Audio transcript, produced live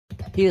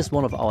He is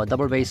one of our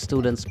double bass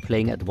students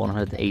playing at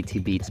 180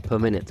 beats per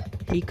minute.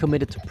 He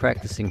committed to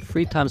practicing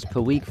 3 times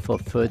per week for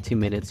 30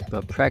 minutes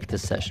per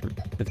practice session.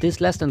 With this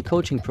lesson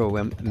coaching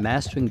program,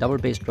 mastering double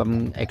bass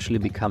drumming actually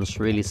becomes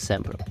really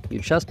simple. You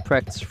just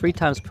practice 3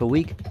 times per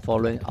week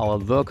following our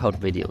workout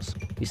videos.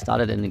 We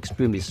started at an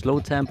extremely slow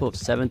tempo of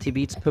 70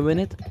 beats per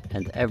minute,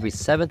 and every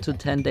 7 to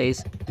 10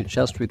 days you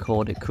just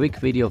record a quick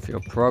video of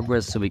your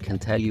progress so we can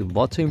tell you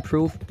what to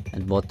improve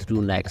and what to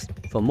do next.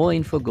 For more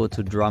info, go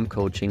to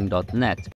drumcoaching.net.